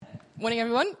Morning,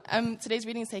 everyone. Today's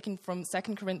reading is taken from 2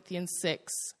 Corinthians chapter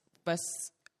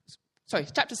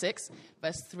 6,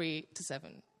 verse 3 to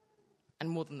 7. And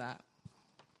more than that.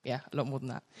 Yeah, a lot more than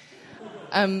that.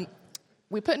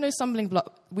 We put no stumbling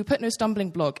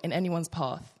block in anyone's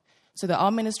path, so that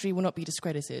our ministry will not be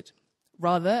discredited.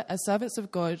 Rather, as servants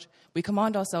of God, we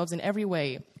command ourselves in every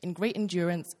way, in great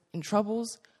endurance, in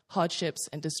troubles, hardships,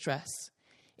 and distress,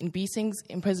 in beatings,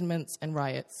 imprisonments, and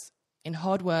riots, in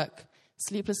hard work,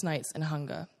 sleepless nights, and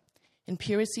hunger, in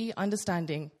purity,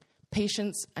 understanding,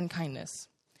 patience, and kindness,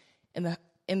 in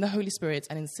the Holy Spirit,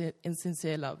 and in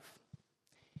sincere love,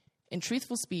 in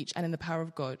truthful speech and in the power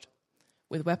of God,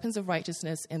 with weapons of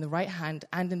righteousness in the right hand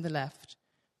and in the left,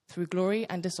 through glory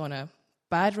and dishonor,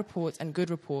 bad report and good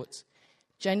report,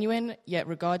 genuine yet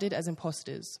regarded as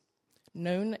impostors,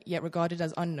 known yet regarded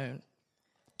as unknown,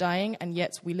 dying and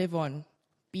yet we live on,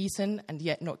 beaten and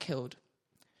yet not killed,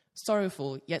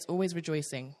 sorrowful yet always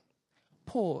rejoicing,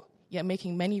 poor yet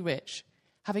making many rich,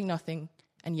 having nothing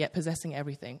and yet possessing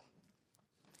everything.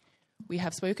 We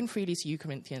have spoken freely to you,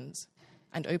 Corinthians,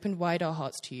 and opened wide our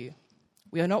hearts to you.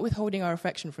 We are not withholding our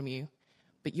affection from you,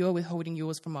 but you are withholding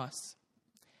yours from us.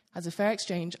 As a fair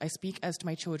exchange, I speak as to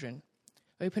my children.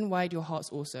 Open wide your hearts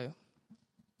also.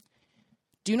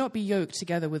 Do not be yoked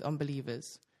together with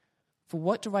unbelievers. For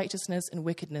what do righteousness and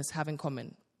wickedness have in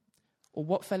common? Or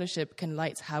what fellowship can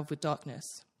light have with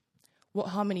darkness? What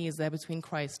harmony is there between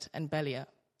Christ and Belial?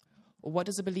 Or what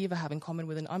does a believer have in common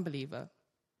with an unbeliever?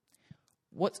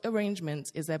 What arrangement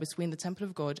is there between the temple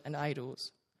of God and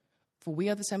idols? For we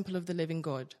are the temple of the living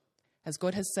God. As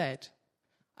God has said,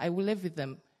 I will live with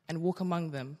them and walk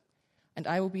among them, and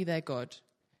I will be their God,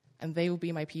 and they will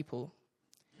be my people.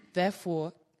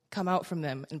 Therefore, come out from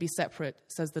them and be separate,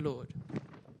 says the Lord.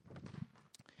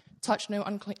 Touch no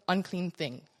unclean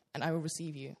thing, and I will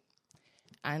receive you.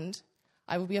 And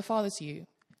I will be a father to you,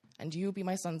 and you will be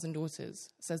my sons and daughters,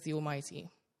 says the Almighty.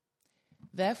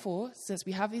 Therefore, since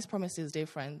we have these promises, dear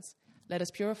friends, let us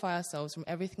purify ourselves from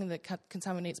everything that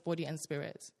contaminates body and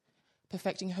spirit,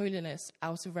 perfecting holiness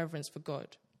out of reverence for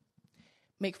God.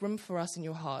 Make room for us in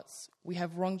your hearts. We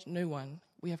have wronged no one.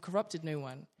 We have corrupted no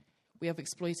one. We have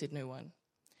exploited no one.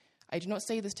 I do not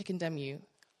say this to condemn you.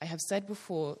 I have said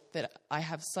before that I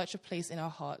have such a place in our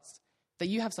hearts, that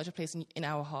you have such a place in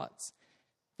our hearts,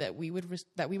 that we would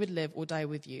live or die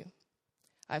with you.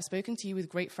 I have spoken to you with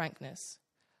great frankness.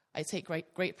 I take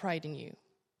great pride in you.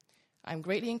 I am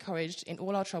greatly encouraged in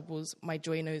all our troubles. My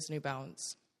joy knows no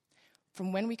bounds.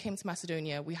 From when we came to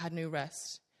Macedonia, we had no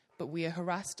rest, but we are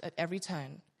harassed at every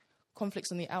turn,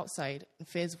 conflicts on the outside and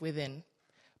fears within.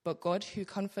 But God, who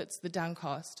comforts the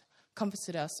downcast,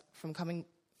 comforted us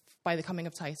by the coming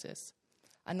of Titus,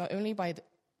 and not only by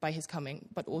his coming,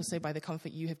 but also by the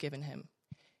comfort you have given him.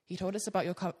 He told us about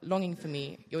your longing for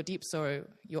me, your deep sorrow,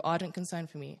 your ardent concern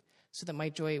for me, so that my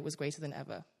joy was greater than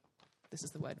ever. This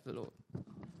is the word of the Lord.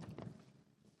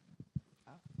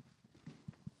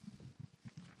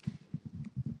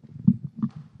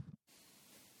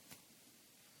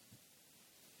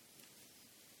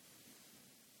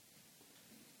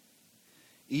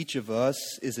 Each of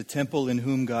us is a temple in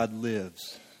whom God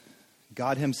lives.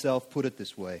 God himself put it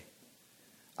this way.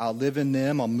 I'll live in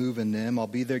them, I'll move in them, I'll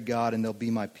be their God, and they'll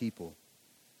be my people.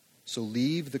 So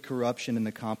leave the corruption and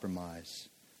the compromise.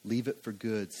 Leave it for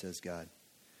good, says God.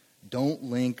 Don't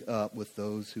link up with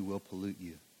those who will pollute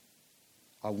you.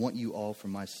 I want you all for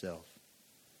myself.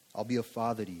 I'll be a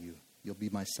father to you. You'll be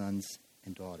my sons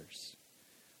and daughters.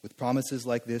 With promises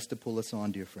like this to pull us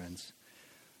on, dear friends,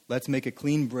 let's make a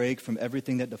clean break from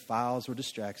everything that defiles or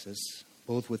distracts us,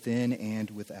 both within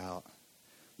and without.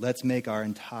 Let's make our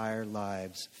entire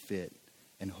lives fit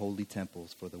and holy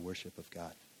temples for the worship of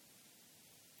God.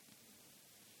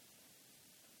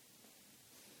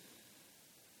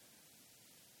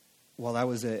 While I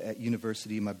was at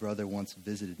university, my brother once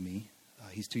visited me.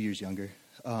 He's 2 years younger.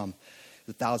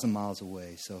 1,000 miles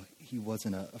away, so he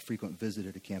wasn't a frequent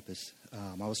visitor to campus.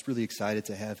 I was really excited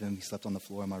to have him. He slept on the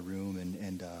floor in my room,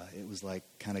 and it was like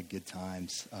kind of good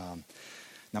times.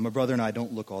 Now, my brother and I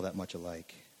don't look all that much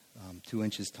alike. 2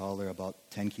 inches taller,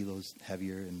 about 10 kilos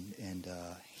heavier, and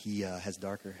he has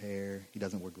darker hair. He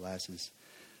doesn't wear glasses.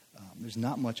 There's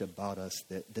not much about us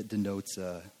that denotes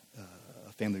a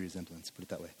family resemblance, put it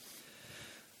that way.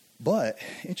 But,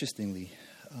 interestingly,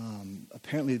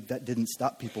 apparently that didn't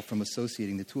stop people from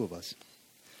associating the two of us.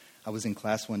 I was in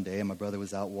class one day, and my brother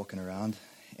was out walking around,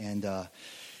 and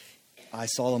I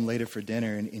saw him later for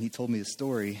dinner, and he told me a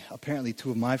story. Apparently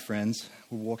 2 of my friends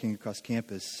were walking across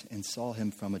campus and saw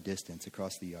him from a distance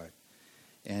across the yard.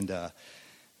 And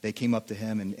they came up to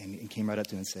him and came right up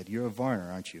to him and said, "You're a Varner,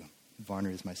 aren't you?"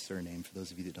 Varner is my surname, for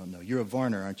those of you that don't know. "You're a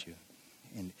Varner, aren't you?"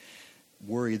 and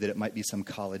worried that it might be some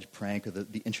college prank or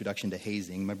the introduction to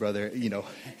hazing. My brother,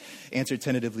 answered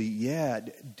tentatively, yeah,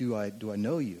 do I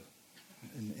know you?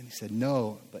 And he said,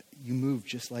 no, but you move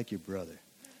just like your brother.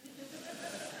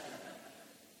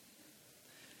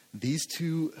 These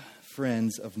two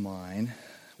friends of mine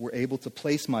were able to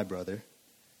place my brother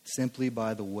simply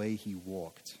by the way he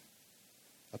walked.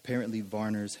 Apparently,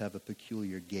 Varners have a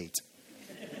peculiar gait.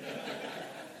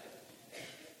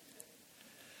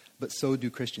 But so do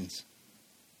Christians.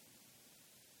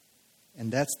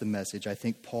 And that's the message I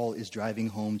think Paul is driving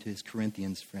home to his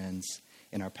Corinthians friends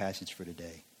in our passage for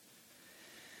today.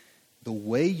 The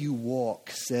way you walk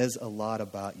says a lot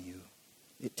about you.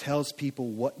 It tells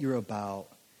people what you're about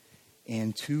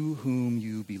and to whom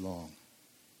you belong.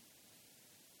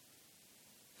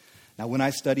 Now, when I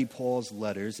study Paul's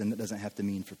letters, and that doesn't have to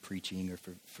mean for preaching or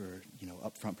for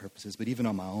upfront purposes, but even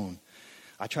on my own,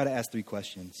 I try to ask three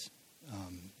questions.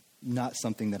 Not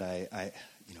something that it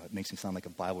makes me sound like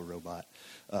a Bible robot.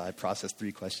 I process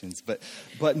three questions. But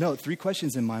no, three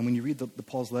questions in mind. When you read the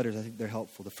Paul's letters, I think they're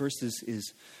helpful. The first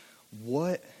is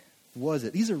what was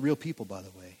it? These are real people, by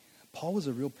the way. Paul was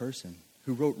a real person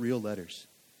who wrote real letters.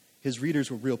 His readers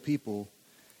were real people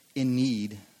in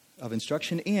need of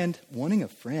instruction and wanting a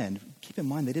friend. Keep in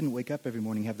mind, they didn't wake up every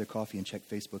morning, have their coffee, and check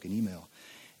Facebook and email.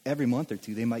 Every month or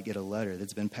two, they might get a letter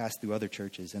that's been passed through other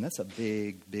churches, and that's a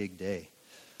big, big day.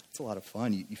 It's a lot of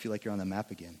fun. You feel like you're on the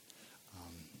map again.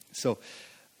 So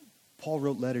Paul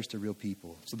wrote letters to real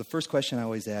people. So the first question I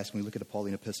always ask when we look at a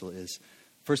Pauline epistle is,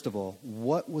 first of all,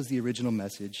 what was the original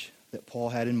message that Paul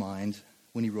had in mind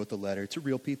when he wrote the letter to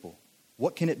real people?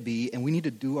 What can it be? And we need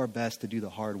to do our best to do the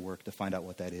hard work to find out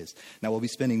what that is. Now, we'll be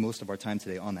spending most of our time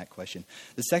today on that question.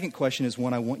 The second question is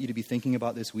one I want you to be thinking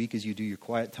about this week as you do your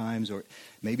quiet times, or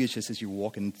maybe it's just as you're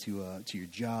walking to your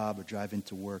job or driving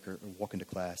to work or walking to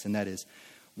class. And that is,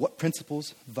 what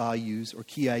principles, values, or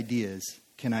key ideas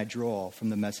can I draw from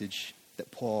the message that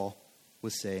Paul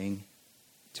was saying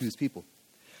to his people?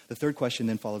 The third question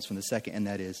then follows from the second, and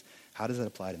that is, how does that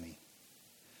apply to me?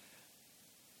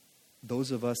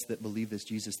 Those of us that believe this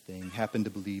Jesus thing happen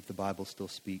to believe the Bible still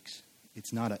speaks.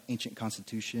 It's not an ancient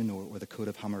constitution or the Code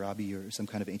of Hammurabi or some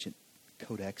kind of ancient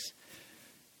codex.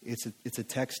 It's a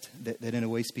text that in a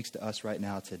way speaks to us right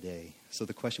now today. So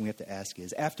the question we have to ask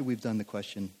is, after we've done the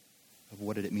question of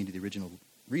what did it mean to the original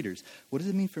readers, what does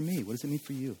it mean for me? What does it mean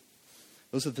for you?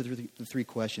 Those are the three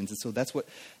questions. And so that's what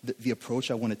the approach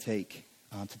I want to take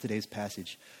to today's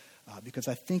passage, because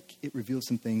I think it reveals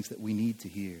some things that we need to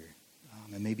hear.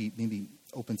 And maybe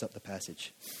opens up the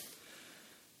passage.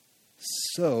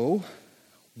 So,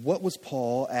 what was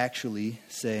Paul actually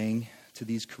saying to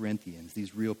these Corinthians,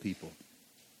 these real people?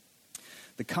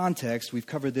 The context, we've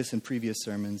covered this in previous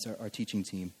sermons, our teaching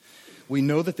team. We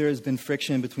know that there has been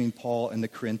friction between Paul and the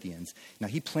Corinthians. Now,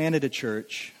 he planted a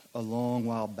church a long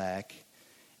while back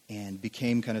and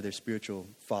became kind of their spiritual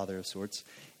father of sorts.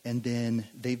 And then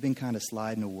they've been kind of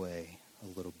sliding away a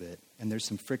little bit. And there's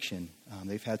some friction.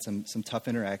 They've had some tough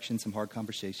interactions, some hard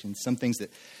conversations, some things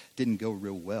that didn't go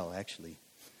real well, actually.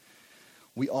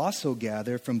 We also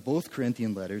gather from both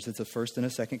Corinthian letters, it's a 1st and a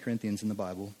 2nd Corinthians in the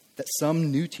Bible, that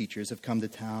some new teachers have come to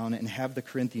town and have the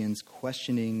Corinthians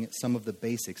questioning some of the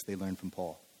basics they learned from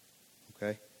Paul.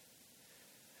 Okay?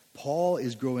 Paul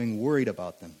is growing worried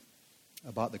about them,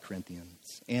 about the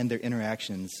Corinthians, and their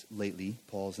interactions lately.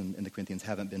 Paul's and the Corinthians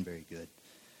haven't been very good.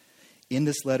 In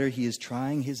this letter, he is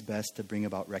trying his best to bring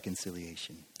about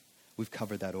reconciliation. We've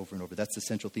covered that over and over. That's the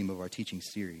central theme of our teaching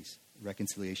series,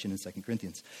 reconciliation in 2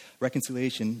 Corinthians.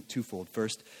 Reconciliation, twofold.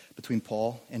 First, between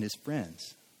Paul and his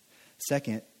friends.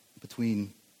 Second,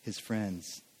 between his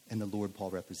friends and the Lord Paul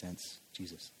represents,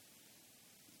 Jesus.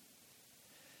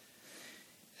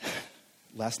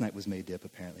 Last night was May Dip,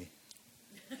 apparently.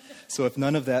 So if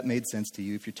none of that made sense to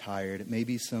you, if you're tired,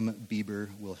 maybe some Bieber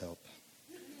will help.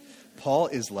 Paul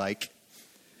is like,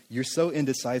 you're so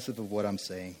indecisive of what I'm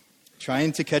saying.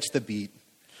 Trying to catch the beat,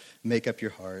 make up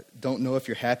your heart. Don't know if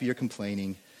you're happy or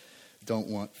complaining. Don't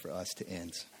want for us to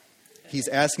end. He's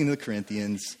asking the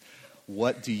Corinthians,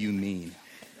 what do you mean?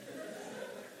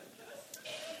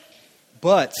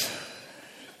 But,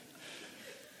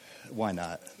 why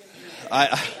not?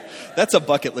 That's a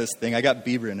bucket list thing. I got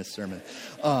Bieber in his sermon.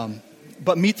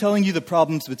 But me telling you the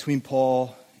problems between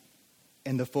Paul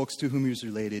and the folks to whom he was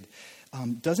related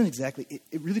doesn't exactly,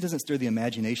 it really doesn't stir the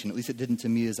imagination. At least it didn't to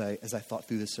me as I thought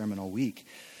through this sermon all week.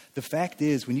 The fact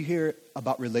is, when you hear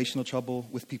about relational trouble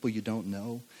with people you don't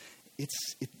know,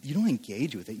 you don't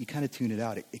engage with it. You kind of tune it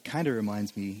out. It kind of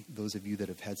reminds me, those of you that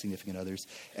have had significant others,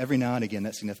 every now and again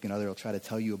that significant other will try to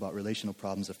tell you about relational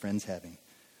problems a friend's having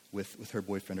with her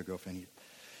boyfriend or girlfriend.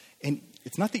 And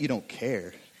it's not that you don't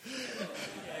care.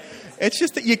 It's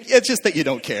just that you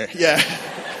don't care. Yeah.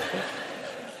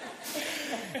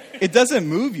 It doesn't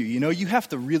move you. You have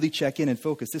to really check in and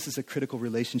focus. This is a critical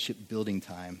relationship building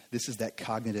time. This is that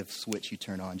cognitive switch you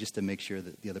turn on just to make sure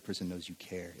that the other person knows you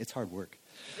care. It's hard work.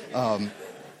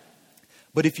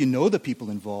 But if you know the people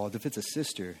involved, if it's a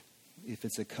sister, if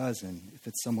it's a cousin, if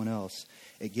it's someone else,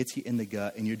 it gets you in the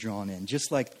gut and you're drawn in.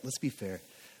 Just like, let's be fair,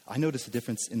 I notice a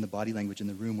difference in the body language in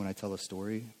the room when I tell a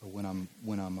story or when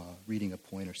I'm reading a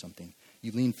point or something.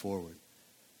 You lean forward.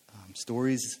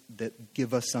 Stories that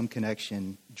give us some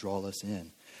connection draw us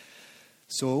in.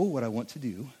 So what I want to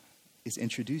do is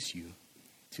introduce you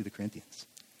to the Corinthians.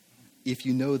 If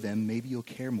you know them, maybe you'll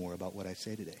care more about what I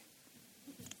say today.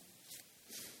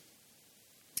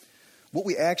 What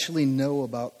we actually know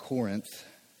about Corinth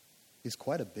is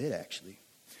quite a bit, actually.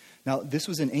 Now, this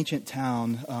was an ancient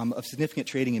town of significant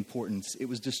trading importance. It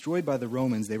was destroyed by the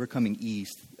Romans. They were coming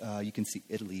east. You can see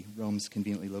Italy. Rome's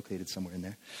conveniently located somewhere in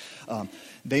there.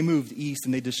 They moved east,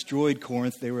 and they destroyed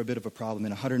Corinth. They were a bit of a problem in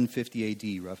 150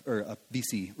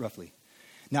 BC, roughly.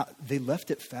 Now, they left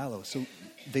it fallow, so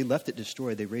they left it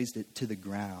destroyed. They razed it to the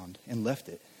ground and left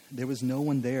it. There was no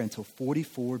one there until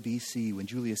 44 BC when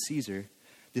Julius Caesar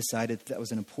decided that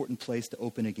was an important place to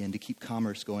open again to keep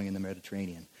commerce going in the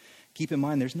Mediterranean. Keep in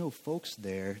mind, there's no folks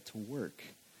there to work.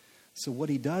 So what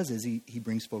he does is he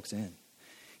brings folks in.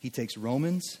 He takes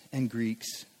Romans and Greeks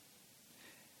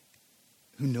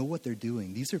who know what they're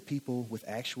doing. These are people with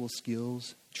actual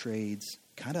skills, trades,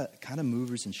 kind of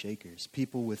movers and shakers.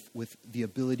 People with the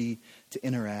ability to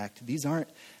interact. These aren't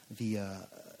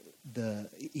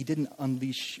he didn't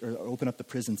unleash or open up the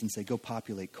prisons and say, go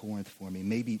populate Corinth for me.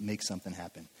 Maybe make something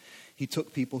happen. He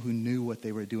took people who knew what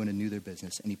they were doing and knew their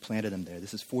business, and he planted them there.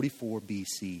 This is 44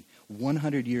 BC,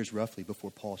 100 years roughly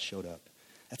before Paul showed up.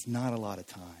 That's not a lot of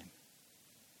time.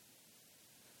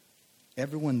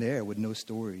 Everyone there would know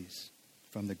stories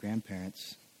from the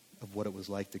grandparents of what it was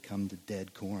like to come to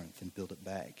dead Corinth and build it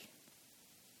back.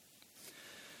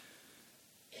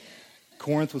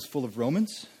 Corinth was full of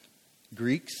Romans,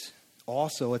 Greeks,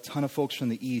 also a ton of folks from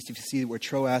the east. If you see where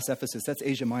Troas, Ephesus, that's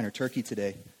Asia Minor, Turkey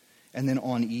today. And then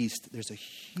on east, there's a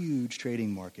huge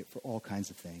trading market for all kinds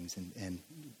of things. And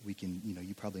we can,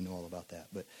 you probably know all about that.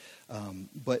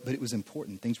 But it was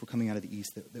important. Things were coming out of the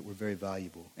east that were very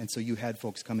valuable. And so you had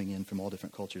folks coming in from all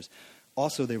different cultures.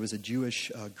 Also, there was a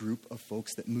Jewish group of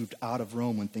folks that moved out of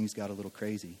Rome when things got a little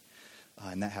crazy.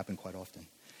 And that happened quite often.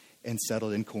 And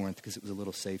settled in Corinth because it was a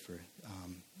little safer.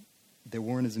 There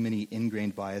weren't as many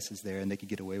ingrained biases there, and they could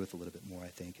get away with a little bit more, I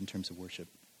think, in terms of worship.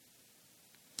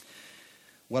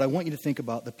 What I want you to think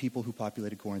about the people who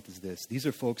populated Corinth is this. These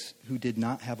are folks who did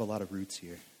not have a lot of roots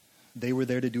here. They were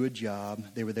there to do a job.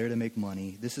 They were there to make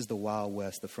money. This is the Wild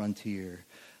West, the frontier,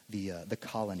 the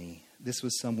colony. This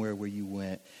was somewhere where you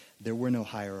went. There were no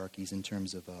hierarchies in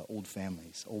terms of old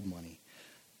families, old money.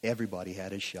 Everybody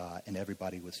had a shot, and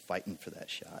everybody was fighting for that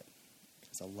shot.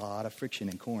 There's a lot of friction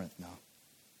in Corinth now.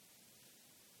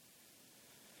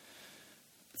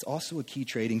 It's also a key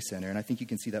trading center, and I think you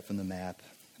can see that from the map.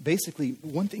 Basically,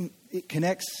 one thing, it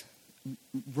connects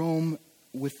Rome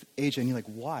with Asia, and you're like,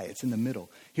 why? It's in the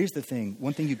middle. Here's the thing.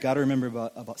 One thing you've got to remember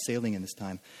about sailing in this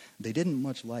time, they didn't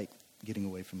much like getting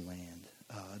away from land.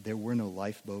 There were no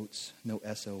lifeboats, no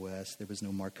SOS. There was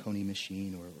no Marconi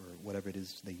machine or whatever it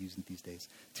is they use these days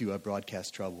to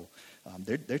broadcast trouble.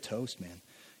 They're toast, man,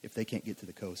 if they can't get to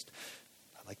the coast.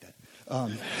 I like that.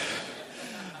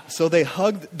 So they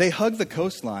hug the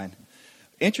coastline.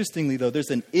 Interestingly, though, there's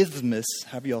an isthmus,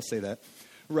 however y'all say that,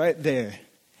 right there.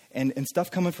 And stuff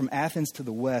coming from Athens to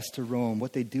the west to Rome,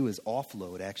 what they do is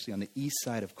offload, actually, on the east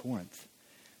side of Corinth.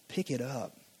 Pick it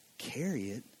up,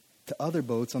 carry it to other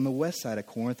boats on the west side of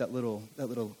Corinth, that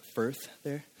little firth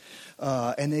there.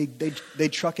 And they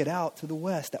truck it out to the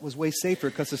west. That was way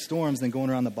safer because of storms than going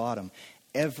around the bottom.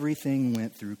 Everything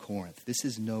went through Corinth. This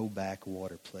is no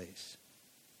backwater place.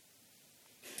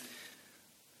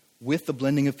 With the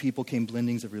blending of people came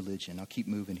blendings of religion. I'll keep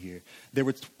moving here. There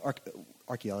were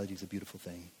archaeology is a beautiful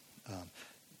thing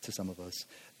to some of us.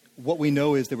 What we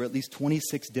know is there were at least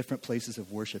 26 different places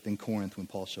of worship in Corinth when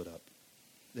Paul showed up.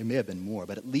 There may have been more,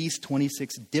 but at least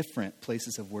 26 different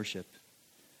places of worship.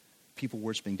 People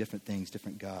worshiping different things,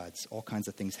 different gods, all kinds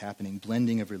of things happening,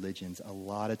 blending of religions, a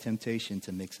lot of temptation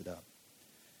to mix it up.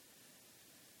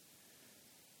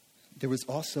 There was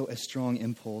also a strong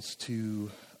impulse to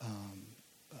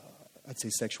I'd say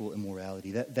sexual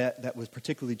immorality. That was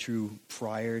particularly true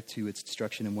prior to its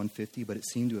destruction in 150, but it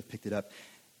seemed to have picked it up.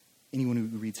 anyone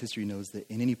who reads history knows that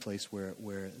in any place where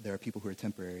there are people who are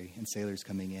temporary and sailors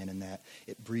coming in, and that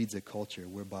it breeds a culture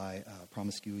whereby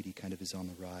promiscuity kind of is on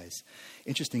the rise.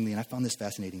 Interestingly, and I found this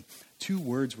fascinating, 2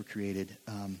 words were created.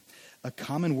 A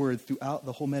common word throughout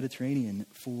the whole Mediterranean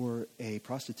for a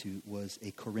prostitute was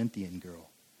a Corinthian girl.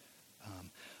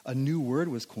 A new word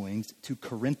was coined to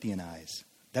Corinthianize.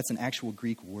 That's an actual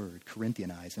Greek word,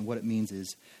 Corinthianize, and what it means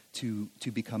is to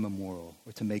become immoral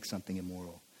or to make something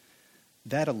immoral.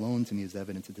 That alone to me is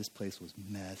evidence that this place was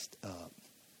messed up.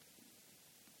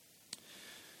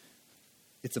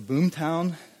 It's a boom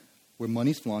town where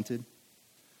money's flaunted.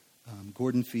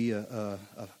 Gordon Fee, a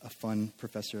fun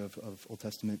professor of Old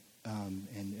Testament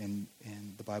and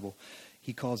the Bible,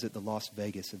 he calls it the Las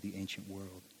Vegas of the ancient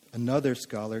world. Another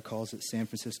scholar calls it San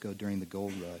Francisco during the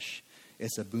gold rush.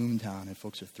 It's a boom town, and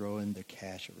folks are throwing their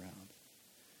cash around.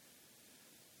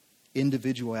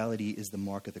 Individuality is the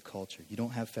mark of the culture. You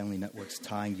don't have family networks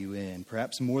tying you in.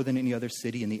 Perhaps more than any other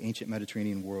city in the ancient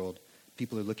Mediterranean world,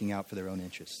 people are looking out for their own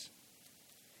interests.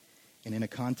 And in a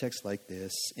context like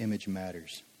this, image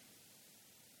matters.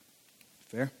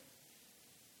 Fair?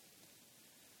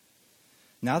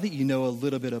 Now that you know a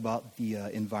little bit about the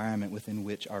environment within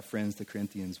which our friends, the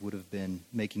Corinthians, would have been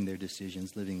making their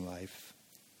decisions, living life,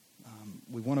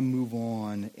 we want to move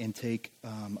on and take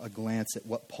a glance at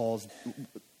what Paul's,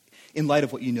 in light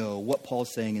of what you know, what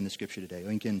Paul's saying in the scripture today.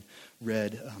 Lincoln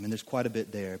read, and there's quite a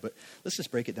bit there, but let's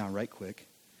just break it down right quick.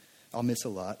 I'll miss a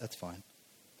lot, that's fine.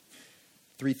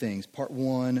 3 things. Part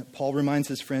 1, Paul reminds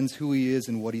his friends who he is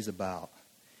and what he's about.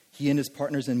 He and his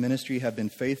partners in ministry have been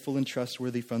faithful and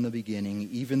trustworthy from the beginning,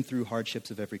 even through hardships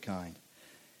of every kind.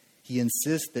 He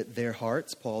insists that their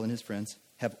hearts, Paul and his friends,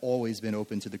 have always been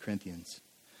open to the Corinthians.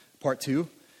 Part 2,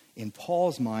 in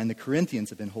Paul's mind, the Corinthians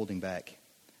have been holding back.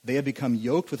 They have become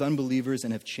yoked with unbelievers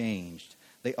and have changed.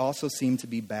 They also seem to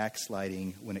be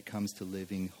backsliding when it comes to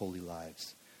living holy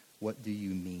lives. What do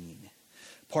you mean?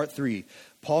 Part 3,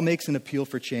 Paul makes an appeal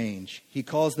for change. He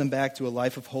calls them back to a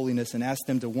life of holiness and asks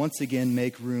them to once again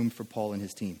make room for Paul and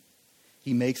his team.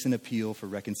 He makes an appeal for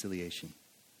reconciliation.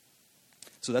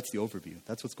 So that's the overview.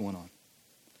 That's what's going on.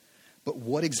 But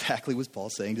what exactly was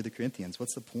Paul saying to the Corinthians?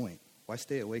 What's the point? Why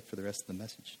stay awake for the rest of the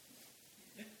message?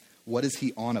 What is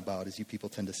he on about, as you people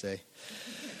tend to say?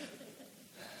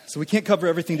 So we can't cover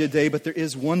everything today, but there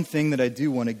is one thing that I do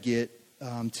want to get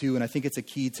to, and I think it's a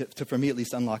key to, for me at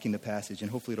least, unlocking the passage,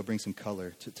 and hopefully it'll bring some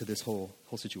color to this whole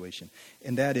situation.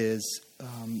 And that is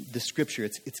the scripture.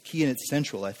 It's key and it's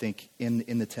central, I think,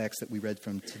 in the text that we read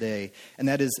from today. And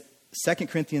that is 2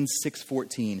 Corinthians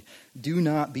 6:14. Do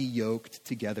not be yoked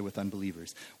together with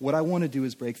unbelievers. What I want to do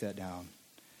is break that down.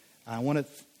 I want to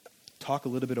talk a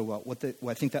little bit about what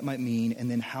I think that might mean,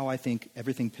 and then how I think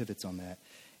everything pivots on that,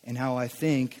 and how I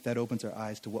think that opens our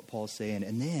eyes to what Paul's saying,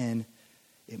 and then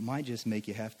it might just make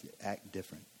you have to act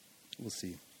different. We'll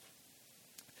see.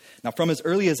 Now, from as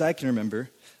early as I can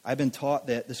remember, I've been taught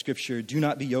that the scripture, do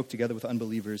not be yoked together with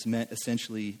unbelievers, meant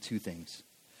essentially 2 things.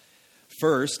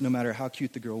 First, no matter how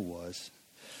cute the girl was,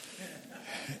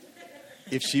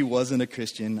 if she wasn't a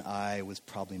Christian, I was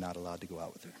probably not allowed to go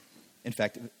out with her. In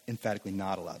fact, emphatically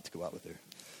not allowed to go out with her.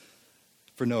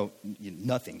 For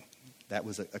nothing. That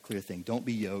was a clear thing. Don't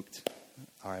be yoked.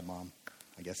 All right, Mom,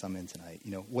 I guess I'm in tonight.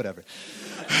 Whatever.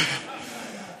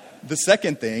 The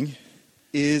second thing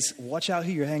is watch out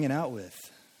who you're hanging out with.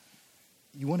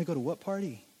 You want to go to what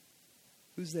party?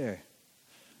 Who's there?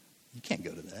 You can't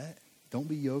go to that. Don't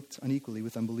be yoked unequally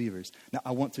with unbelievers. Now,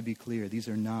 I want to be clear. These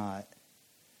are not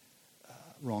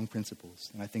wrong principles.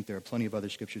 And I think there are plenty of other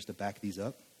scriptures to back these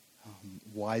up.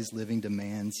 Wise living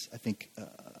demands, I think,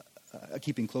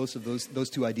 keeping close of those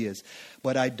 2 ideas.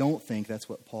 But I don't think that's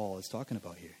what Paul is talking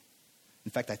about here. In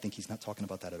fact, I think he's not talking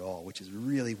about that at all, which is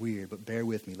really weird. But bear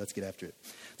with me. Let's get after it.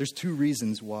 There's 2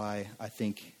 reasons why I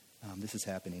think this is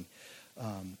happening.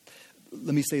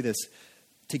 Let me say this.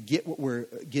 To get what we're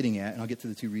getting at, and I'll get to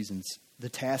the 2 reasons, the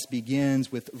task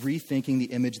begins with rethinking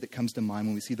the image that comes to mind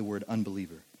when we see the word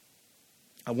unbeliever.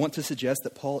 I want to suggest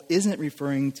that Paul isn't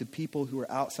referring to people who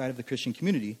are outside of the Christian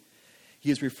community. He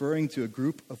is referring to a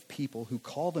group of people who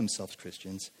call themselves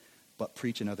Christians but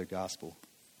preach another gospel.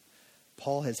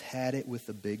 Paul has had it with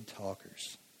the big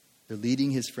talkers. They're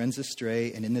leading his friends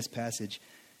astray, and in this passage,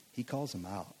 he calls them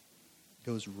out.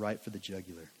 Goes right for the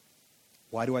jugular.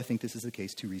 Why do I think this is the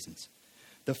case? 2 reasons.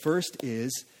 The first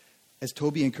is, as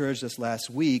Toby encouraged us last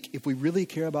week, if we really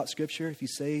care about Scripture, if you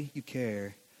say you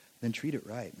care, then treat it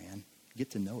right, man.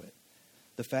 Get to know it.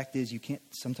 The fact is, you can't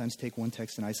sometimes take one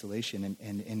text in isolation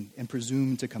and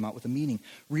presume to come out with a meaning.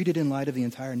 Read it in light of the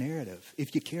entire narrative.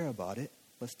 If you care about it,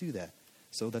 let's do that.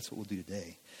 So that's what we'll do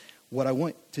today. what I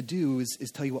want to do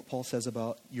is tell you what Paul says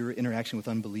about your interaction with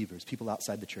unbelievers, people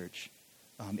outside the church,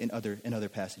 in other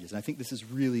passages. And I think this is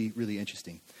really, really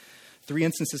interesting. 3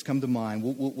 instances come to mind.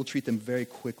 We'll treat them very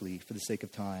quickly for the sake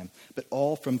of time, but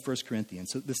all from 1 Corinthians.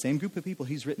 So the same group of people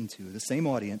he's written to, the same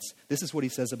audience, this is what he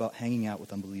says about hanging out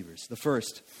with unbelievers. The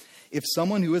first, if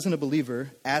someone who isn't a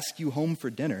believer asks you home for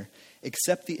dinner,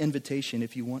 accept the invitation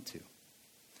if you want to.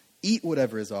 Eat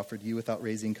whatever is offered you without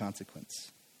raising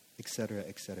consequence, etc.,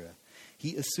 etc.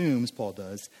 He assumes, Paul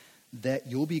does, that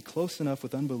you'll be close enough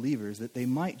with unbelievers that they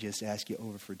might just ask you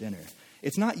over for dinner.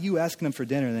 It's not you asking them for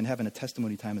dinner and then having a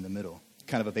testimony time in the middle,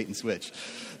 kind of a bait and switch.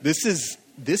 This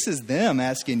is them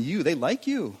asking you. They like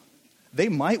you. They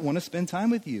might want to spend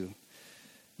time with you.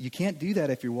 You can't do that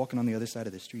if you're walking on the other side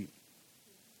of the street.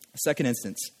 Second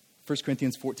instance, 1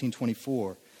 Corinthians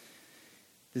 14:24.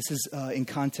 This is in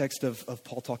context of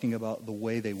Paul talking about the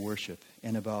way they worship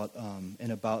and about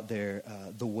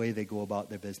the way they go about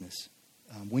their business.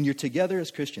 When you're together as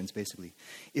Christians, basically,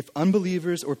 if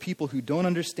unbelievers or people who don't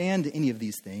understand any of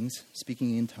these things,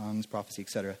 speaking in tongues, prophecy,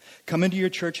 etc., come into your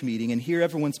church meeting and hear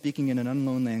everyone speaking in an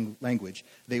unknown language,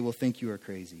 they will think you are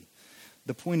crazy.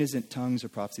 The point isn't tongues or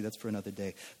prophecy. That's for another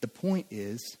day. The point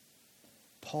is,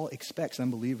 Paul expects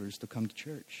unbelievers to come to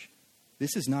church.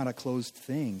 This is not a closed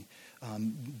thing.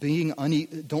 Don't be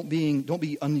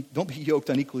yoked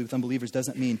unequally with unbelievers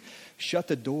doesn't mean shut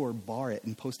the door, bar it,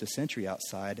 and post a sentry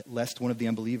outside lest one of the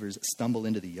unbelievers stumble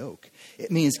into the yoke. It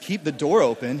means keep the door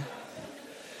open,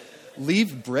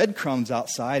 leave breadcrumbs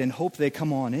outside, and hope they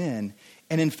come on in.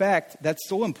 And in fact, that's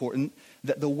so important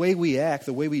that the way we act,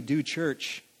 the way we do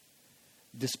church,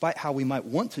 despite how we might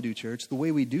want to do church, the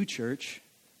way we do church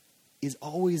is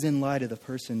always in light of the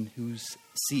person whose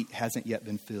seat hasn't yet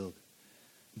been filled,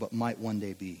 but might one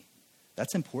day be.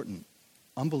 That's important.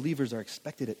 Unbelievers are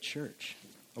expected at church.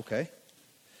 Okay?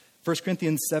 1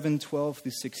 Corinthians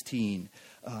 7:12-16.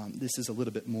 This is a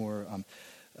little bit more.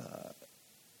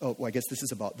 I guess this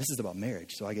is about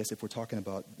marriage. So I guess if we're talking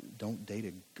about don't date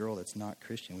a girl that's not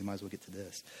Christian, we might as well get to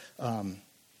this.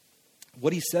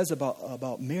 What he says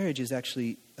about marriage is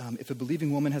actually, if a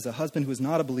believing woman has a husband who is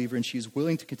not a believer and he is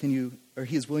willing to continue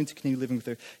living with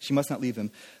her, she must not leave him.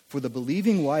 For the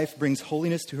believing wife brings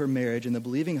holiness to her marriage, and the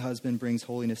believing husband brings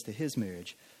holiness to his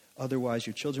marriage. Otherwise,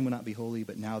 your children would not be holy,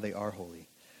 but now they are holy.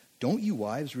 Don't you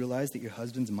wives realize that your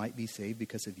husbands might be saved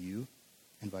because of you,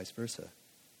 and vice versa?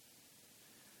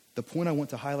 The point I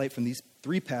want to highlight from these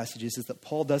 3 passages is that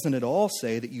Paul doesn't at all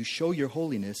say that you show your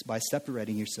holiness by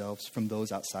separating yourselves from those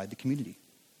outside the community.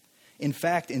 In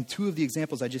fact, in 2 of the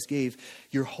examples I just gave,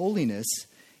 your holiness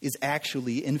is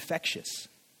actually infectious.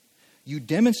 You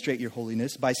demonstrate your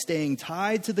holiness by staying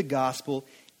tied to the gospel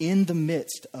in the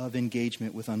midst of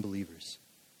engagement with unbelievers.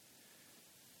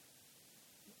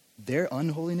 Their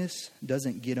unholiness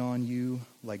doesn't get on you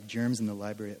like germs in the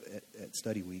library at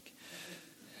study week.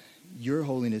 Your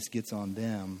holiness gets on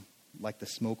them like the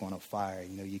smoke on a fire.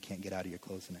 You know you can't get out of your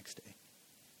clothes the next day.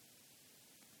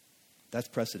 That's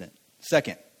precedent.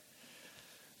 Second,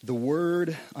 the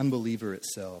word unbeliever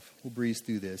itself. We'll breeze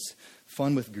through this.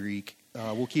 Fun with Greek.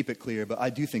 We'll keep it clear, but I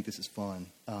do think this is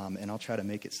fun, and I'll try to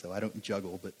make it so. I don't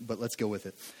juggle, but let's go with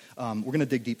it. We're going to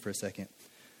dig deep for a second.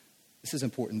 This is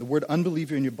important. The word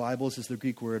unbeliever in your Bibles is the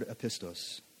Greek word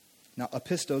apistos. Now,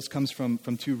 apistos comes from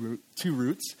two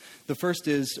roots. The first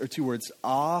is, or 2 words,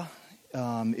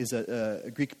 is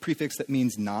a Greek prefix that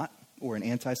means not, or an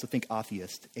anti, so think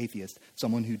atheist,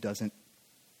 someone who doesn't,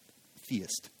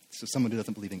 theist, so someone who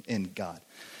doesn't believe in God.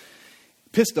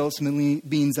 Pistos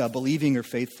means believing or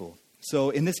faithful. So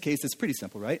in this case, it's pretty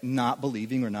simple, right? Not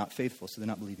believing or not faithful, so they're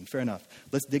not believing. Fair enough.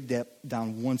 Let's dig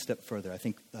down one step further. I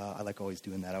think I like always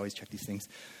doing that. I always check these things.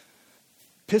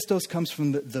 Pistos comes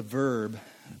from the verb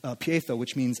pietho,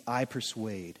 which means I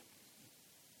persuade.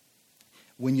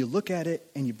 When you look at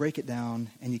it and you break it down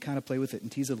and you kind of play with it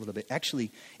and tease it a little bit, actually,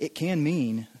 it can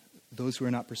mean those who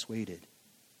are not persuaded,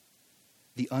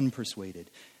 the unpersuaded.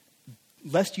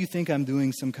 Lest you think I'm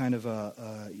doing some kind of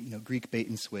Greek bait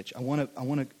and switch, I want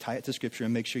to tie it to Scripture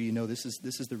and make sure you know this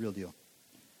is the real deal.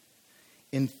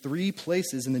 In 3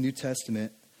 places in the New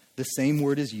Testament, the same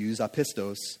word is used,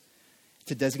 apistos,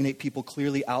 to designate people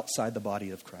clearly outside the body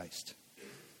of Christ.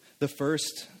 The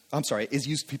first, is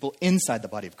used people inside the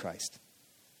body of Christ.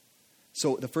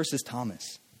 So the first is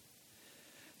Thomas.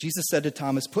 Jesus said to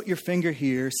Thomas, put your finger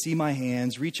here, see my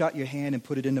hands, reach out your hand and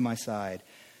put it into my side.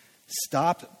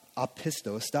 Stop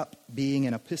being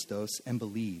an apistos and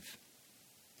believe.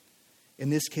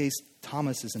 In this case,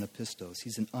 Thomas is an apistos.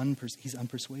 He's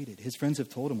unpersuaded. His friends have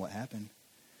told him what happened.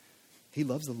 He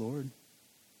loves the Lord.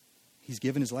 He's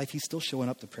given his life. He's still showing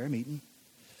up to prayer meeting.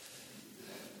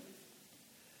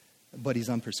 but he's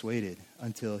unpersuaded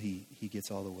until he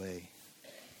gets all the way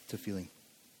to feeling.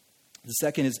 The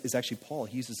second is actually Paul.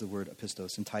 He uses the word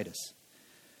apistos in Titus.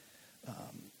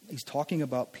 He's talking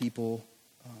about people.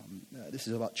 This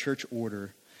is about church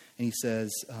order. And he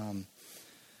says,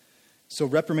 so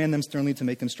reprimand them sternly to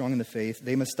make them strong in the faith.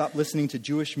 They must stop listening to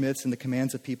Jewish myths and the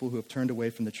commands of people who have turned away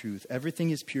from the truth.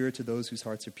 Everything is pure to those whose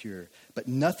hearts are pure, but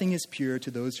nothing is pure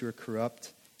to those who are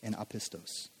corrupt and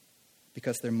apistos,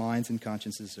 because their minds and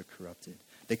consciences are corrupted.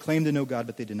 They claim to know God,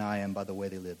 but they deny him by the way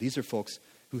they live. These are folks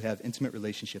who have intimate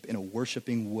relationship in a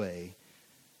worshiping way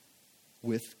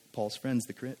with Paul's friends,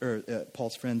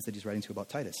 Paul's friends that he's writing to about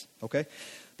Titus. Okay,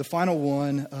 the final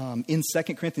one in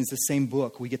 2 Corinthians, the same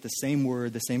book, we get the same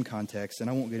word, the same context, and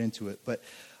I won't get into it. But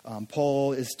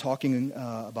Paul is talking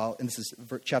about, and this is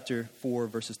chapter 4,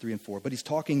 verses 3 and 4. But he's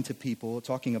talking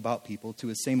about people to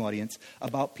his same audience,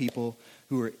 about people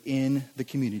who are in the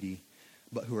community,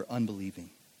 but who are unbelieving.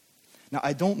 Now,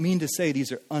 I don't mean to say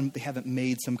these are they haven't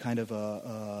made some kind of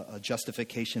a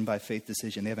justification by faith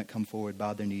decision. They haven't come forward,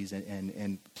 bowed their knees,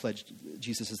 and pledged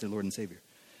Jesus as their Lord and Savior.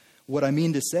 What I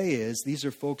mean to say is these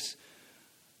are folks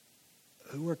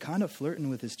who are kind of flirting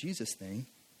with this Jesus thing.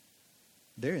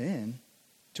 They're in,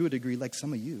 to a degree, like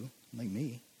some of you, like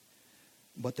me.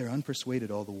 But they're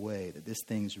unpersuaded all the way that this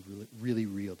thing's really, really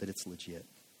real, that it's legit.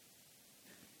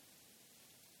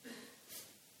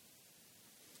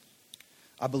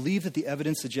 I believe that the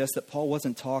evidence suggests that Paul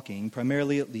wasn't talking,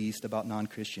 primarily at least, about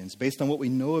non-Christians. Based on what we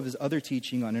know of his other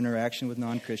teaching on interaction with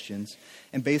non-Christians,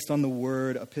 and based on the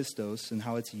word apistos and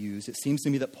how it's used, it seems to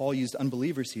me that Paul used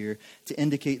unbelievers here to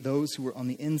indicate those who were on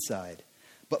the inside.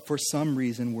 But for some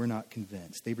reason, we're not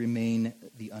convinced. They remain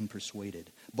the unpersuaded.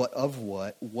 But of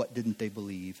what? What didn't they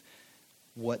believe?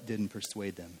 What didn't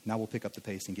persuade them? Now we'll pick up the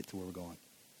pace and get to where we're going.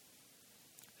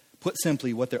 Put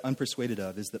simply, what they're unpersuaded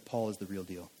of is that Paul is the real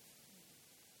deal.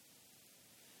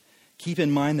 Keep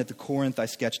in mind that the Corinth I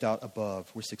sketched out above,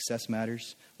 where success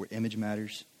matters, where image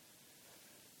matters,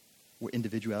 where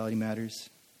individuality matters,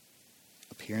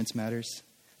 appearance matters.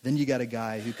 Then you got a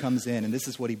guy who comes in, and this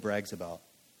is what he brags about.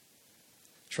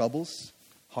 Troubles,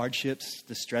 hardships,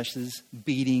 distresses,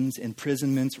 beatings,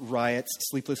 imprisonments, riots,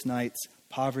 sleepless nights,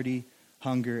 poverty,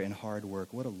 hunger, and hard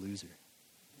work. What a loser.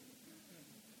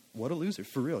 What a loser.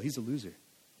 For real, he's a loser.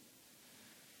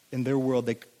 In their world,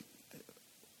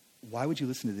 why would you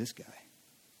listen to this guy?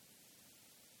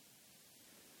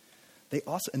 They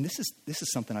also, and this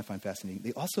is something I find fascinating,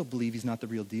 they also believe he's not the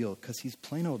real deal because he's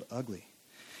plain old ugly.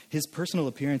 His personal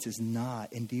appearance is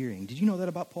not endearing. Did you know that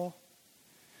about Paul?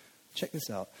 Check this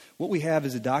out. What we have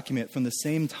is a document from the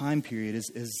same time period as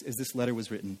this letter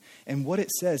was written. And what it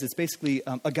says, it's basically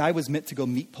a guy was meant to go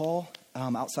meet Paul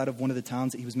outside of one of the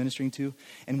towns that he was ministering to.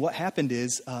 And what happened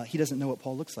is he doesn't know what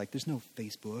Paul looks like. There's no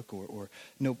Facebook or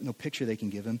no picture they can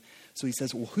give him. So he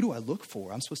says, well, who do I look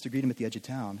for? I'm supposed to greet him at the edge of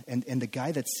town. And the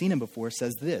guy that's seen him before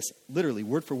says this, literally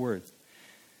word for word.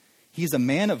 He's a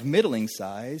man of middling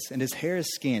size and his hair is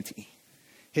scanty.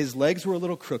 His legs were a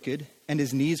little crooked, and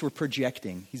his knees were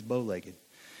projecting. He's bow-legged.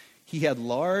 He had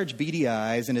large, beady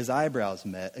eyes, and his eyebrows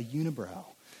met, a unibrow.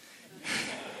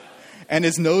 And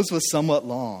his nose was somewhat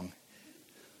long.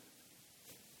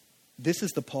 This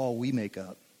is the Paul we make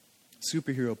up.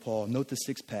 Superhero Paul. Note the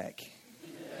six-pack.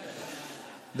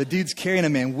 The dude's carrying a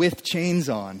man with chains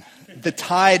on. The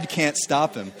tide can't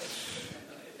stop him.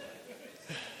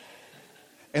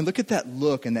 And look at that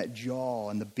look and that jaw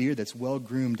and the beard that's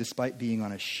well-groomed despite being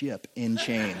on a ship in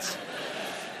chains.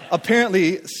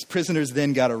 Apparently, prisoners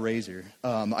then got a razor.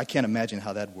 I can't imagine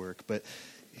how that'd work, but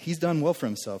he's done well for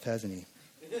himself, hasn't he?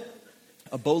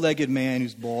 A bow-legged man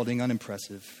who's balding,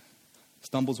 unimpressive,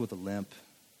 stumbles with a limp,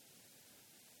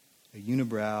 a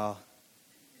unibrow,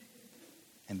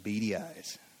 and beady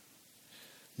eyes.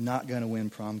 Not going to win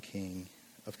prom king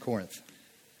of Corinth.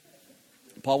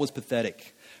 Paul was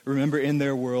pathetic. Remember, in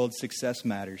their world, success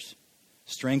matters,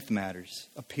 strength matters,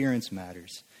 appearance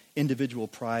matters, individual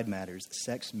pride matters,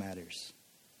 sex matters.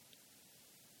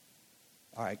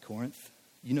 All right, Corinth,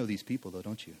 you know these people, though,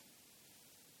 don't you?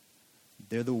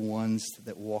 They're the ones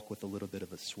that walk with a little bit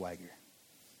of a swagger.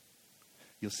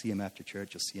 You'll see them after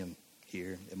church. You'll see them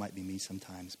here. It might be me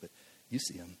sometimes, but you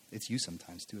see them. It's you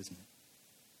sometimes, too, isn't it?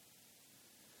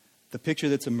 The picture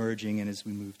that's emerging, and as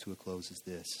we move to a close, is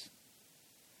this.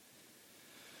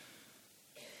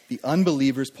 The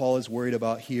unbelievers Paul is worried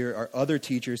about here are other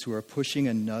teachers who are pushing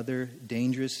another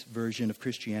dangerous version of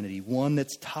Christianity, one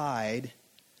that's tied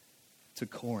to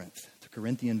Corinth, to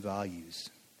Corinthian values,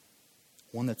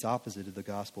 one that's opposite of the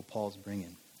gospel Paul's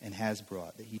bringing and has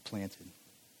brought, that he planted.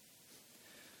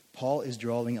 Paul is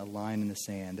drawing a line in the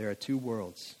sand. There are two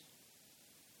worlds.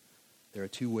 There are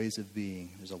two ways of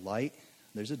being. There's a light,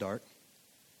 there's a dark.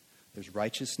 There's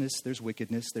righteousness, there's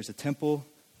wickedness. There's a temple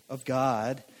of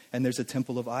God, and there's a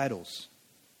temple of idols.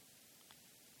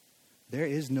 There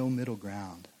is no middle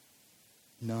ground.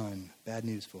 None. Bad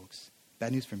news, folks.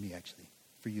 Bad news for me, actually.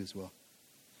 For you as well.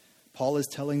 Paul is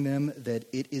telling them that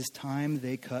it is time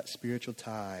they cut spiritual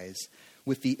ties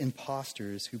with the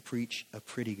imposters who preach a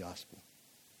pretty gospel.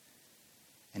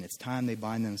 And it's time they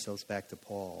bind themselves back to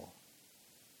Paul,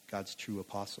 God's true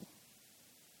apostle.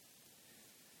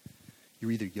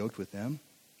 You're either yoked with them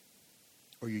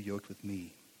or you're yoked with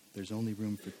me. There's only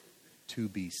room for two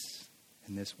beasts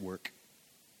in this work.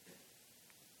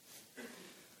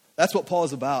 That's what Paul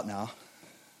is about now.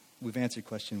 We've answered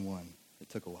question 1. It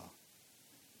took a while.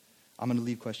 I'm going to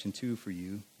leave question 2 for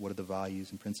you. What are the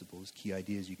values and principles, key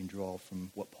ideas you can draw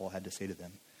from what Paul had to say to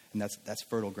them? And that's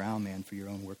fertile ground, man, for your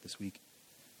own work this week.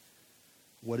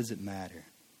 What does it matter?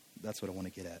 That's what I want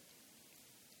to get at.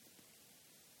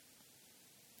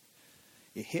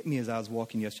 It hit me as I was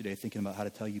walking yesterday thinking about how to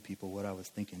tell you people what I was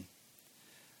thinking.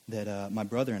 That my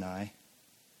brother and I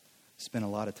spent a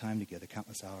lot of time together,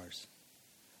 countless hours.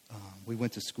 We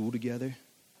went to school together,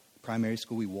 primary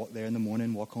school. We walked there in the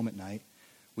morning, walk home at night.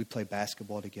 We played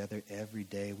basketball together every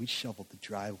day. We shoveled the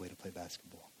driveway to play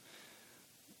basketball.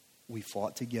 We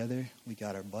fought together. We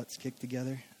got our butts kicked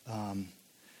together.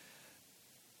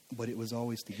 But it was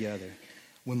always together.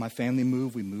 When my family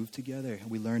moved, we moved together.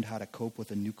 We learned how to cope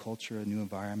with a new culture, a new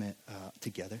environment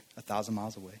together, 1,000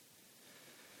 miles away.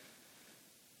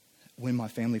 When my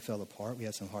family fell apart, we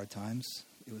had some hard times.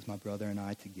 It was my brother and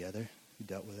I together who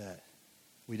dealt with that.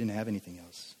 We didn't have anything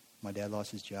else. My dad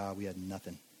lost his job. We had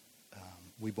nothing.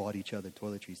 We bought each other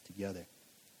toiletries together.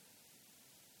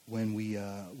 When we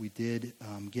did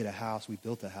get a house, we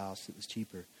built a house. It was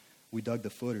cheaper. We dug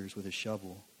the footers with a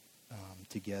shovel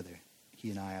together, he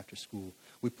and I, after school.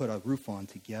 We put our roof on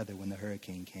together when the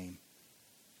hurricane came.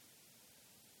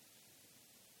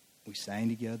 We sang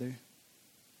together.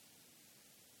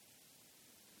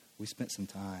 We spent some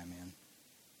time, man.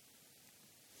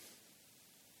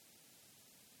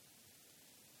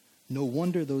 No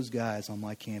wonder those guys on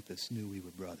my campus knew we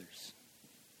were brothers.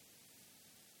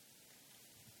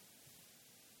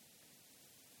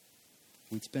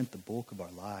 We'd spent the bulk of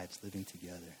our lives living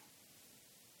together.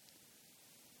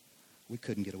 We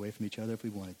couldn't get away from each other if we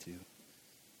wanted to.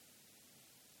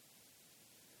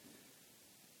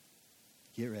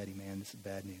 Get ready, man. This is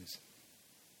bad news.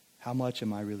 How much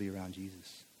am I really around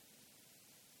Jesus?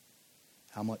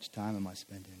 How much time am I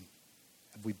spending?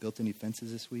 Have we built any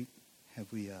fences this week?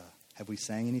 Have we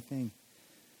sang anything?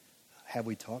 Have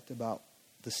we talked about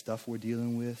the stuff we're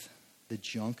dealing with, the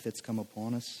junk that's come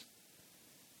upon us?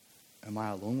 Am I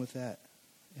alone with that?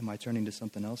 Am I turning to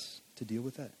something else to deal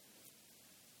with that?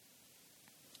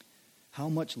 How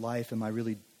much life am I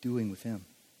really doing with him?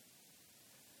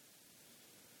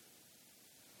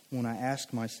 When I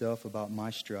ask myself about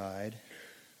my stride,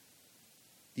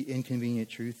 the inconvenient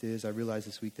truth is I realized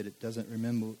this week that it doesn't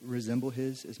resemble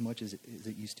his as much as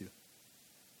it used to.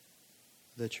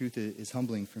 The truth is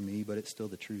humbling for me, but it's still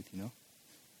the truth, you know?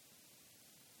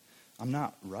 I'm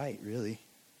not right, really.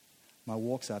 My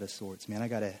walk's out of sorts. Man, I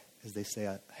got to, as they say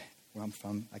where I'm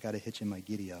from, I got a hitch in my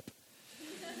giddy up.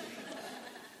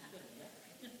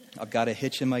 I've got a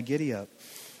hitch in my giddy up.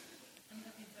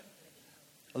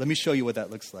 Let me show you what that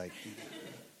looks like.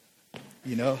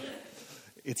 You know,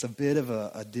 it's a bit of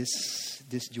a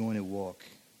disjointed walk.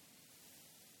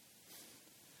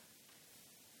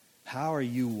 How are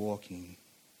you walking?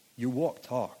 Your walk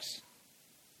talks.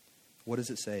 What is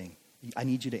it saying? I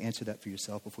need you to answer that for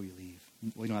yourself before you leave.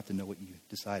 We don't have to know what you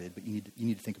decided, but you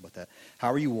need to think about that.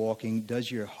 How are you walking?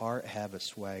 Does your heart have a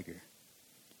swagger?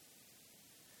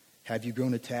 Have you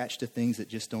grown attached to things that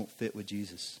just don't fit with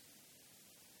Jesus?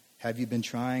 Have you been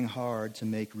trying hard to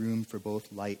make room for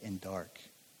both light and dark?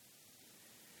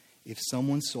 If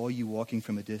someone saw you walking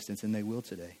from a distance, and they will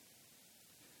today,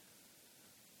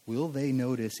 will they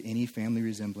notice any family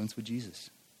resemblance with Jesus?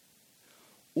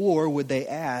 Or would they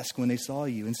ask when they saw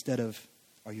you, instead of,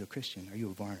 are you a Christian? Are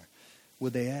you a Varner?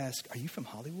 Would they ask, are you from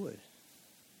Hollywood?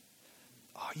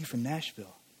 Oh, are you from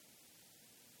Nashville?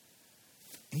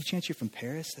 Any chance you're from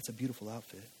Paris? That's a beautiful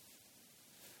outfit.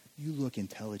 You look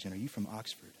intelligent. Are you from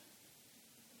Oxford?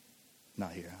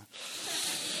 Not here,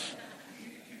 huh?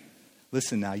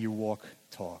 Listen now, your walk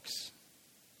talks.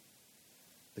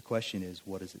 The question is,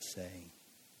 what is it saying?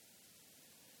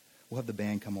 We'll have the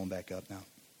band come on back up now.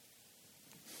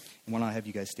 And why don't I have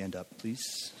you guys stand up,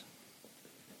 please?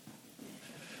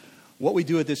 What we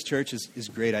do at this church is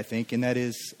great, I think, and that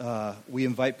is we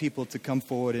invite people to come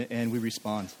forward and we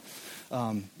respond.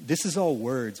 This is all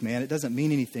words, man. It doesn't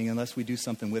mean anything unless we do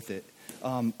something with it.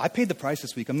 I paid the price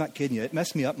this week. I'm not kidding you. It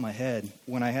messed me up in my head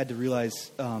when I had to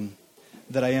realize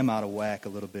that I am out of whack a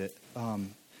little bit.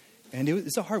 And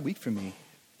it's a hard week for me.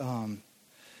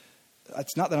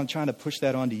 It's not that I'm trying to push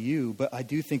that onto you, but I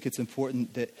do think it's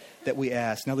important that we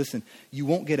ask. Now listen, you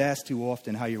won't get asked too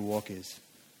often how your walk is.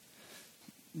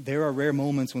 There are rare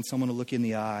moments when someone will look you in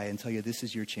the eye and tell you, this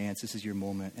is your chance, this is your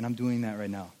moment. And I'm doing that right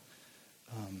now.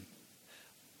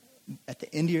 At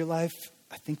the end of your life,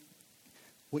 I think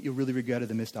what you'll really regret are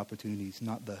the missed opportunities,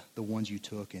 not the ones you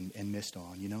took and missed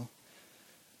on, you know?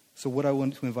 So what I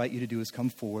want to invite you to do is come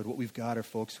forward. What we've got are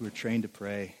folks who are trained to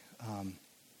pray.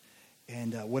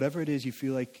 And whatever it is you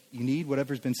feel like you need,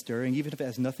 whatever's been stirring, even if it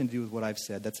has nothing to do with what I've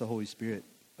said, that's the Holy Spirit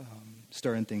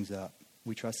stirring things up.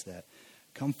 We trust that.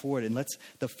 Come forward, and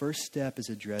the first step is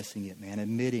addressing it, man,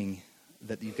 admitting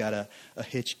that you've got a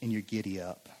hitch in your giddy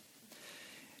up,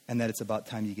 and that it's about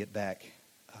time you get back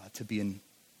to being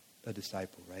a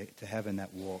disciple, right, to having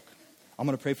that walk. I'm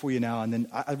going to pray for you now, and then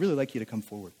I'd really like you to come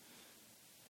forward.